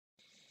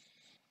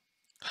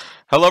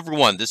Hello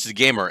everyone, this is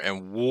Gamer,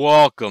 and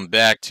welcome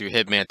back to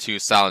Hitman 2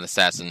 Silent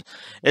Assassin.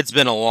 It's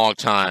been a long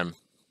time.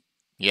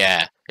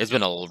 Yeah, it's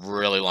been a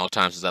really long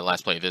time since I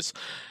last played this.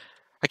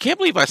 I can't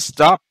believe I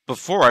stopped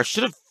before. I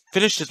should have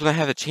finished this when I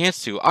had the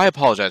chance to. I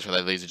apologize for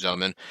that, ladies and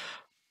gentlemen.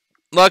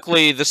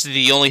 Luckily, this is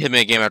the only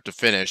Hitman game I have to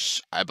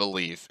finish, I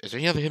believe. Is there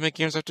any other Hitman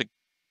games I have to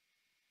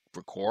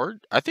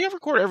record? I think I've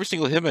recorded every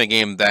single Hitman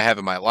game that I have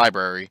in my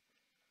library.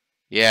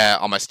 Yeah,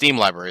 on my Steam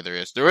library there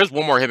is. There is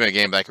one more Hitman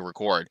game that I can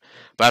record,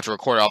 but I have to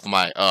record it off of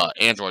my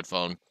Android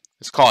phone.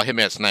 It's called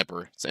Hitman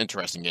Sniper. It's an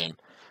interesting game.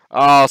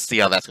 I'll see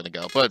how that's going to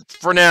go. But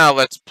for now,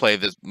 let's play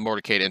this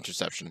MOTORCADE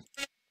Interception.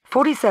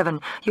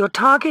 47. Your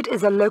target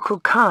is a local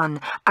Khan,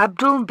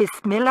 Abdul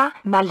Bismillah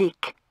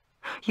Malik.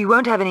 You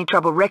won't have any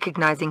trouble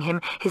recognizing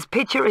him. His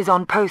picture is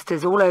on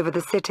posters all over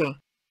the city.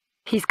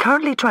 He's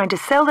currently trying to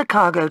sell the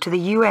cargo to the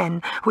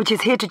UN, which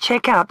is here to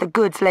check out the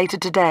goods later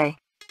today.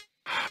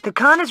 The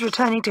Khan is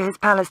returning to his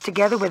palace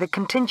together with a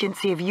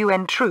contingency of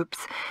UN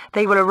troops.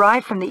 They will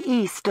arrive from the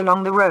east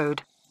along the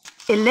road.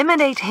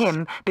 Eliminate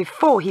him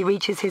before he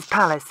reaches his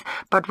palace,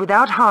 but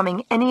without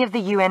harming any of the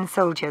UN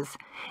soldiers.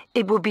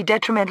 It will be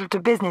detrimental to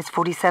business,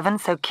 47,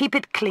 so keep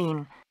it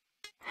clean.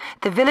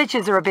 The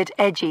villagers are a bit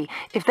edgy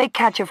if they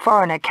catch a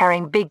foreigner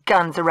carrying big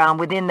guns around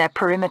within their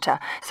perimeter,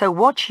 so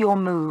watch your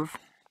move.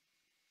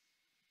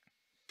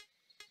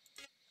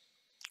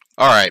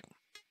 Alright.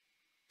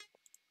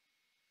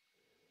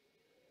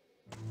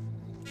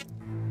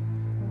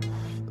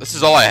 This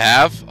is all I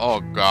have? Oh,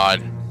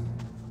 God.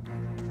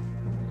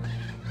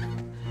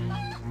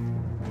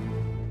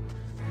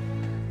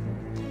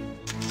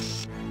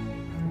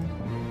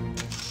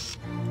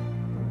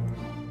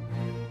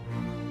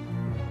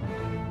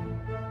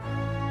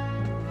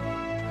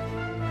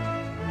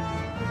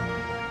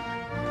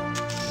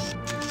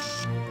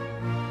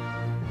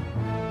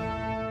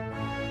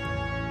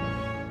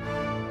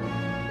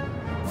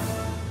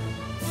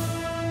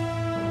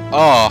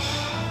 Oh.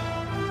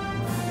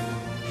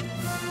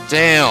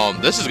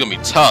 Damn, this is gonna be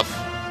tough.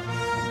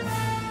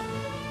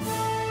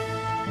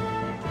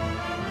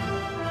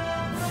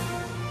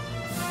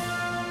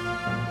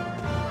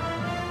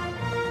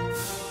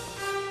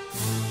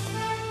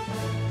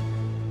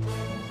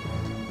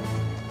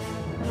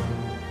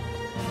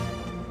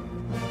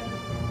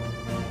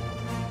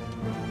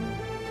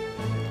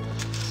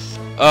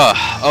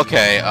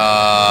 Okay,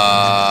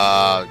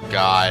 God,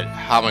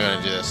 how am I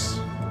gonna do this?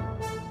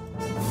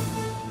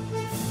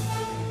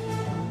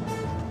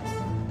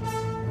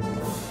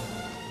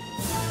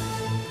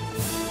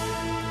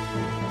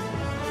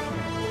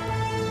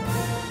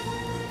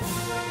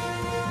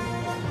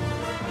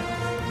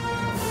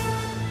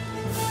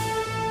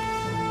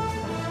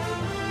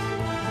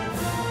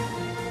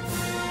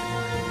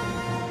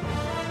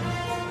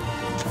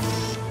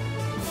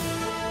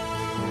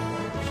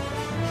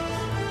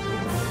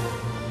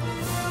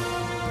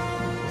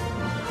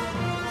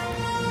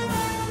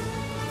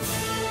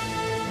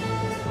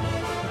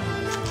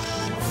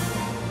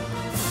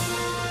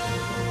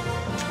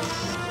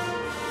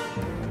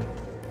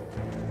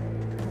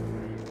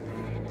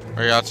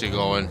 Where are y'all two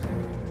going?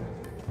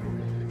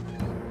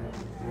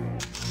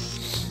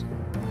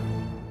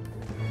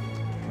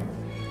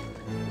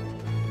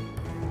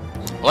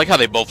 I like how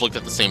they both looked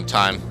at the same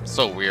time.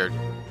 So weird.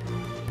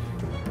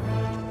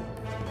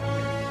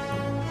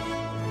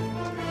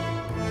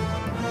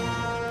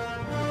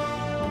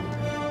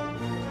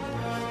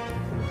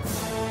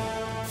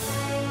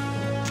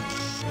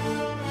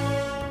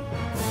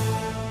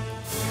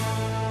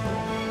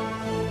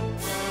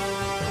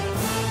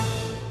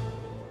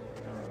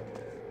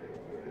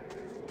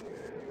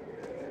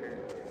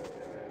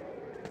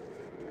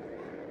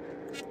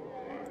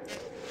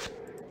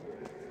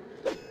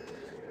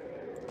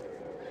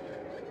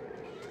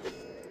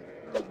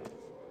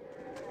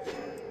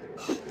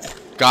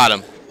 Got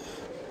him.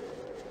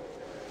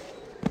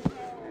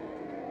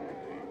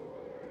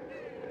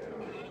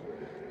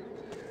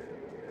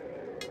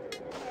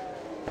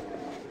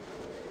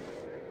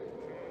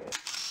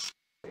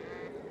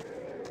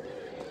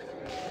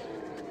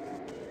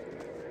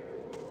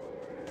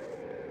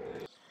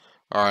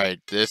 Alright,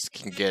 this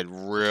can get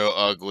real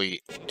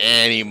ugly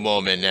any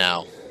moment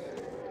now.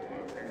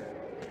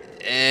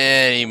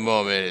 Any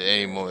moment,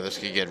 this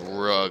could get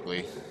real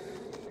ugly.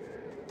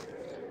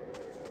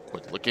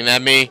 Quit looking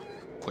at me.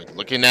 Quit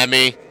looking at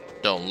me.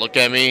 Don't look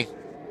at me.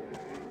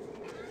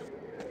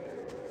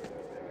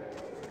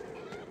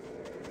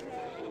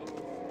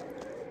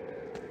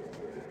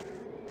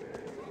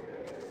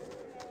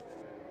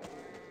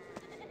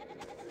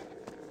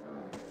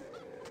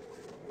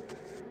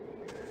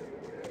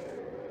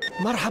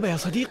 مرحبا يا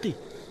صديقي.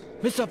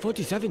 Mr.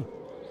 47.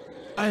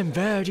 I am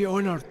very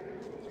honored.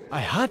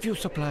 I have your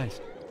supplies.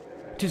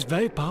 It is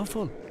very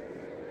powerful.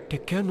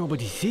 Take care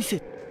nobody sees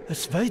it.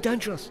 It's very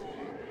dangerous.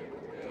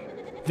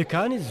 The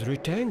Khan is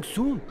returning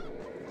soon.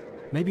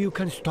 Maybe you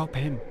can stop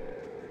him.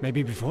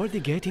 Maybe before they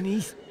get in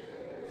east.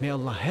 May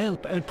Allah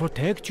help and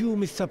protect you,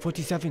 Mr.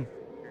 47.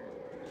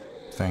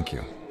 Thank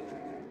you.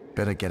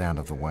 Better get out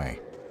of the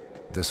way.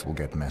 This will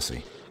get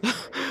messy.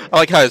 I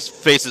like how his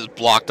face is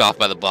blocked off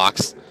by the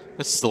box.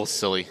 That's still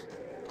silly.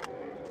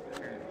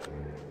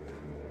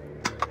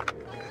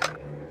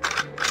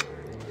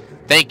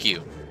 Thank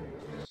you.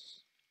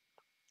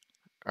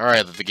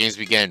 Alright, let the games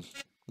begin.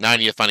 Now I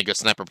need to find a good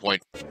sniper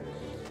point.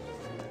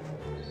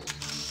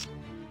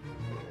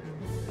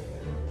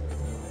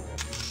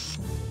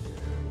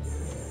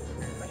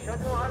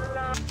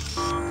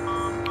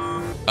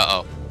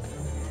 Uh-oh.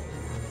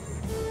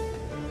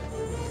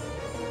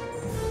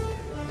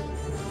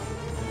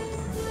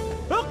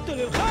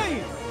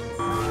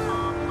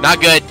 Not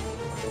good.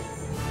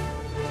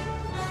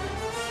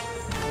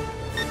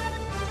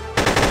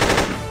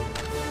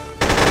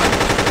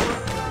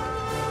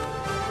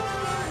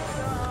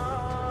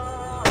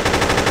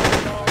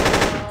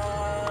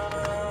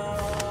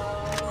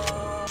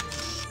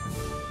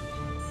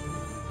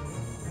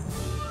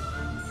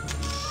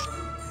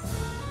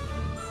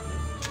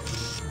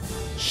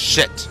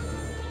 Shit.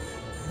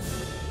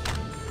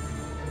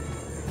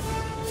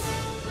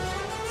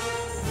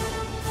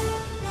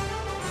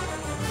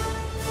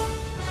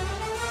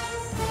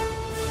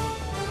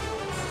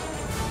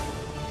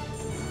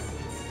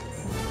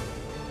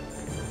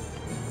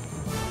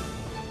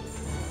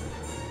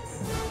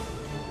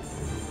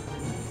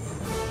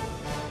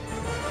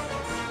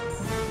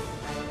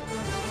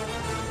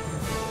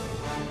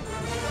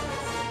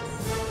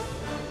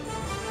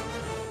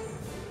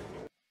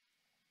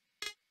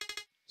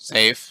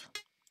 Safe.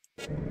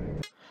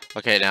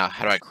 Okay, now,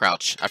 how do I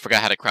crouch? I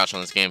forgot how to crouch on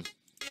this game.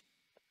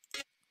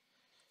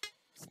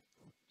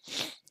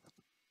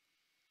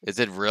 Is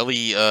it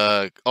really,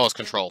 oh, it's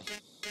control.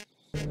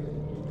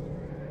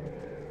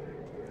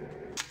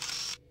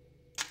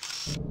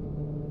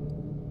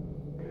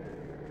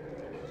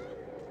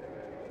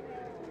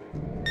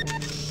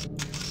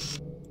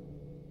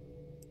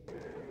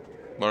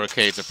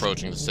 Motorcade's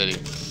approaching the city.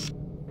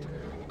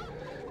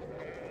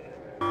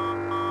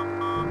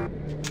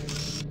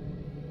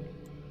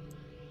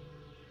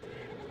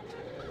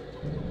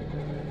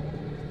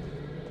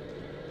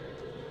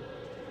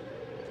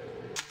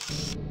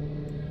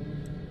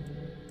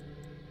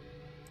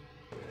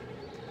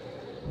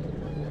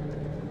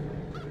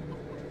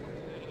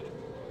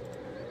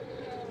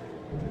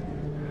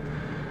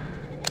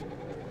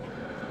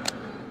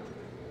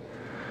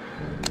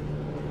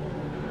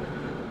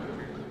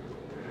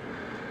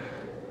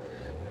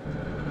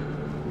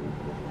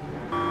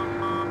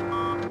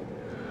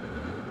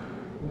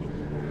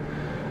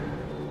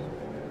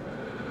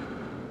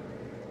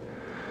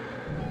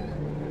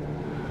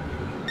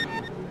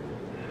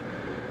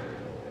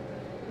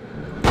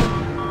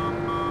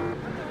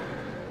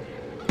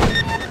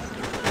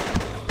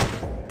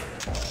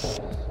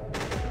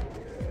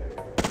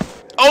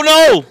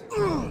 Oh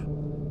no!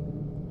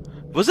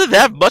 Was it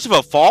that much of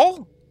a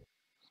fall?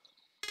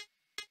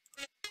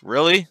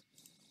 Really?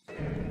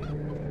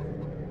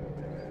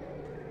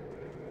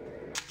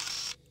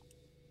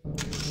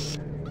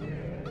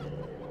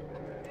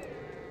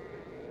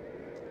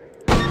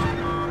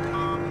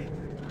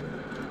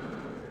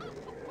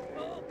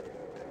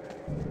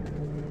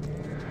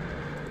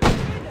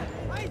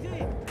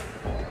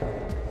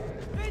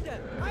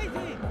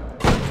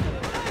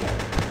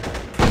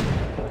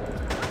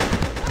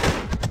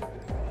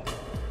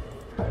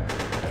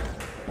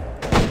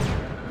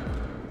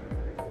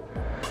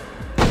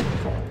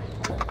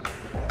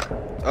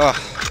 Ugh.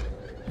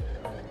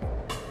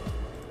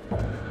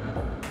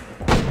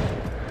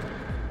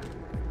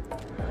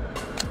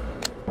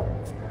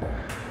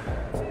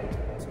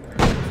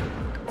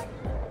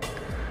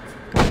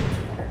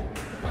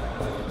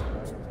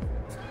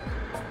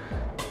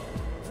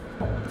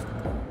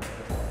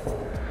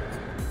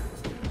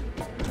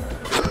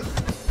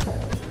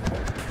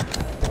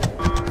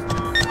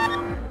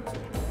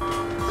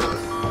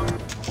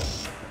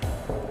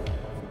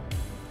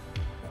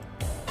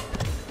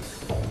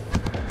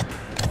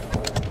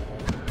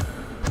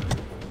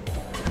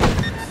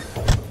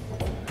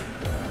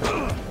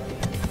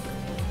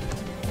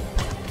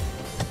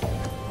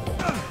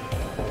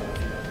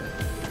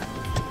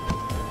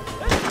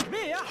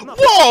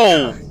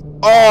 Whoa!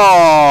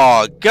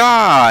 Oh,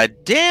 god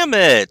damn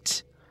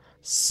it!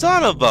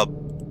 Son of a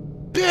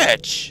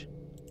bitch!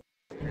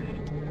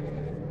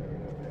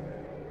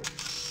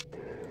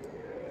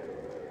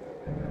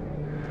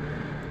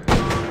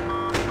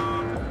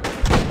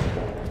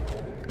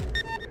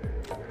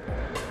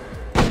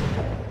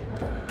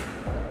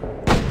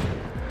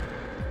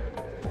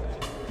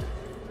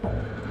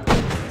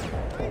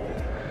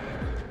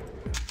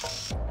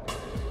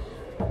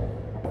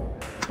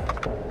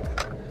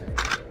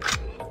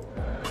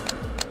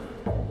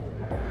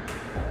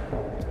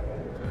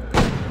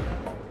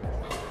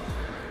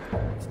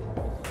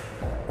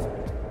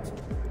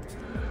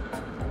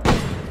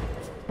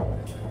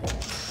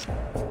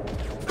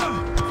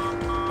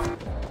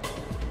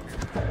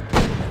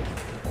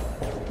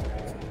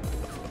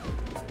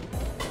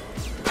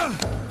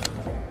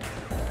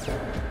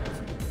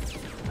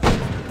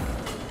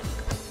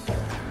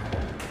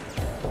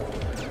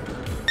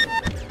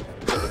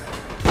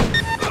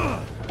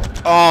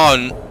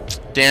 Oh,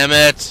 damn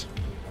it.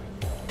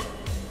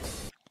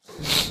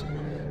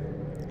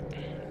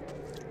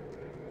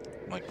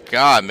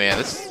 god, man.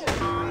 This...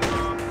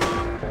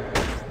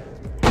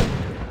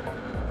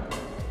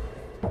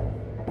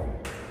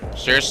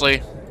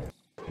 Seriously?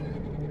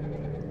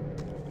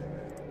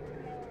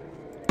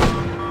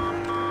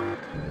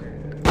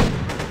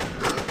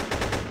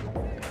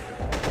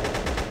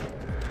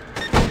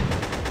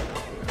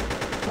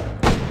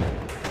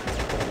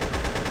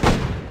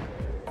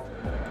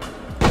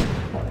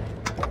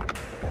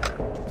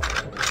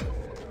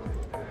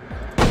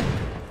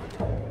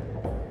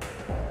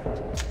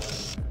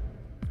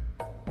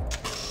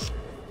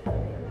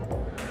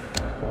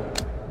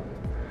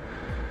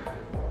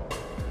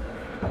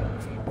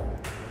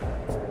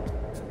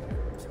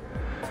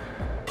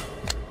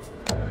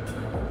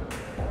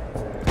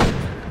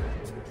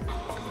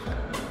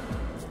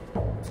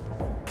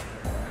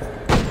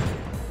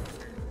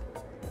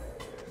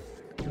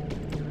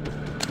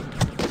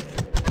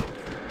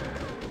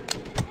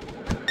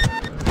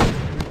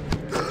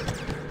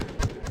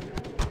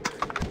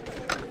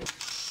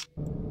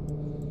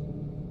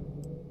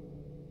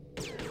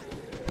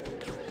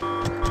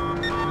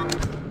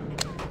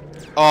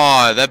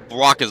 Oh, that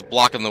block is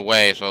blocking the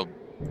way, so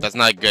that's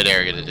not a good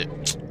area to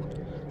do.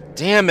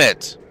 Damn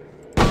it!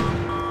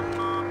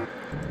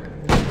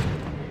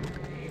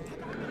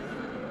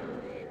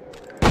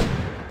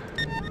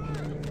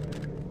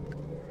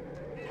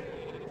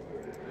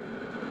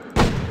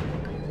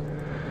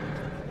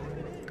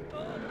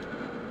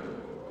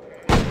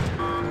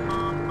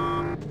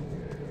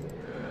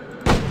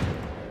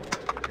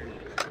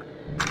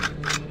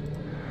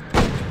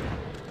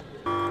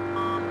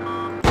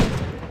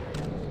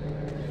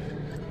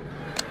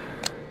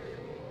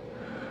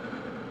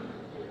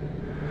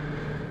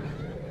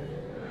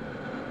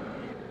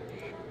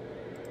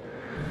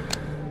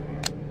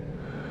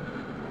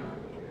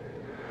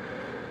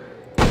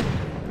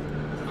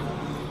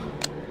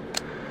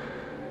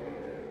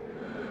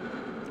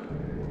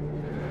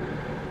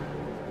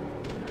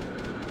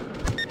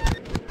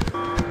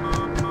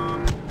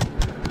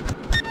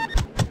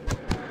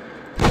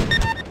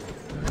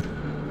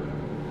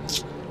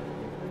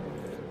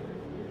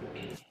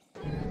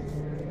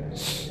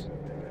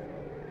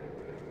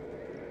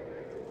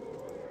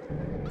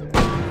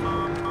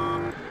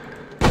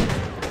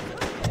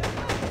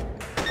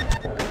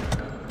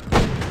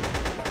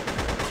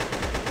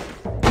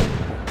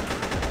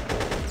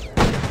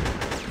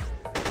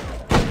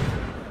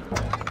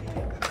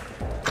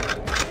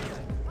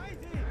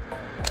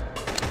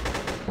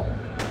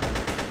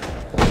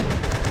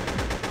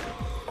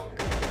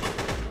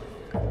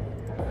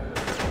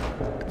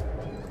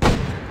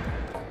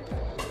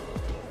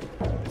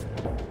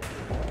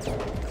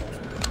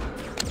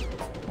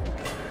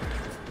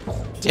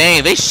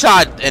 Dang, they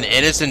shot an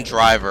innocent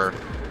driver.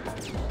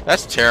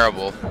 That's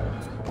terrible.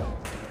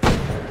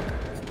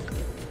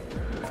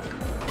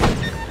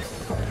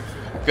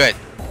 Good.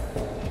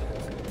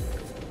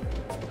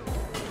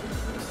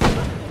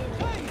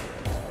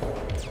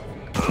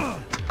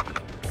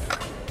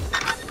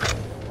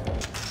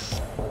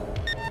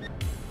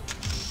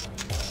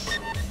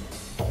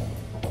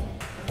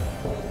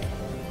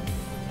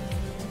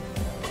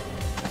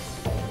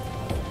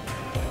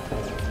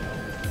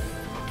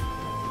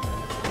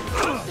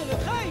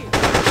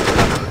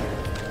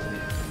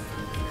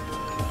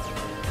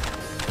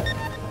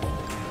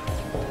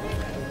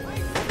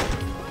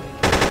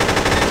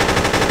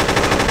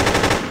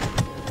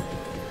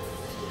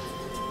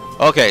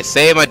 Okay,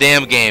 save my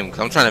damn game,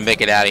 because I'm trying to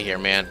make it out of here,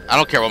 man. I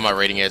don't care what my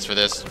rating is for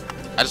this.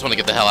 I just want to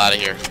get the hell out of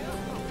here.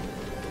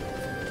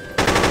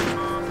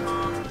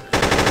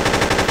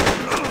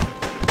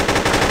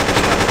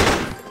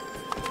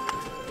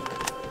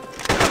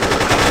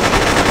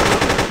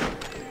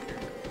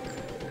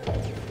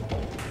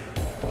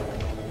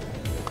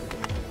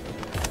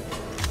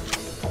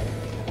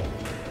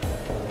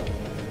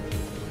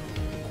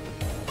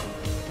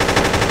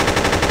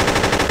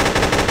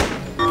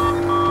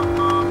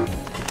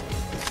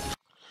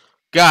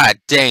 God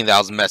dang, that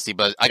was messy,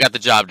 but I got the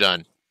job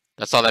done.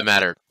 That's all that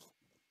mattered.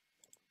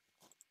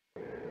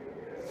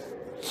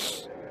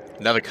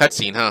 Another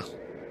cutscene, huh?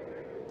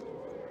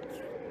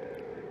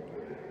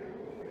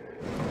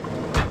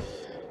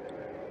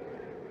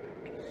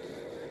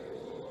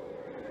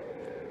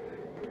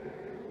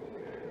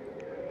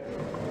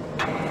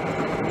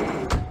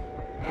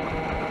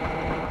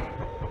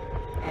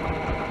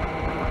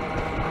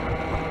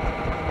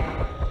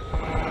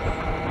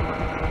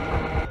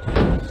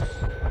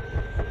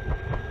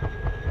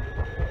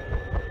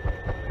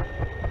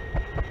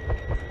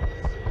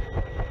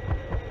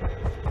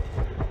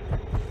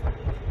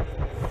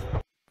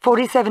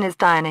 "47 is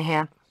Diana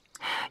here.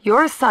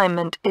 Your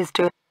assignment is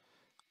to..."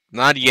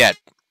 Not yet.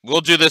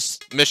 We'll do this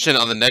mission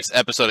on the next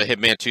episode of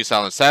Hitman 2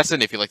 Silent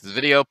Assassin. If you like this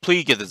video,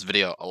 please give this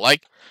video a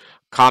like.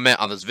 Comment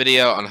on this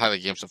video on how the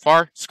game so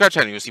far. Subscribe to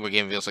the channel to see more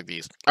game videos like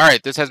these.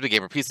 Alright, this has been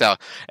Gamer. Peace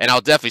out. And I'll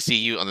definitely see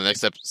you on the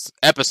next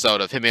episode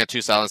of Hitman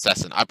 2 Silent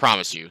Assassin. I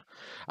promise you.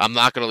 I'm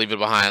not going to leave it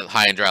behind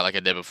high and dry like I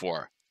did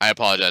before. I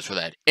apologize for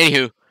that.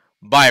 Anywho,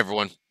 bye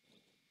everyone.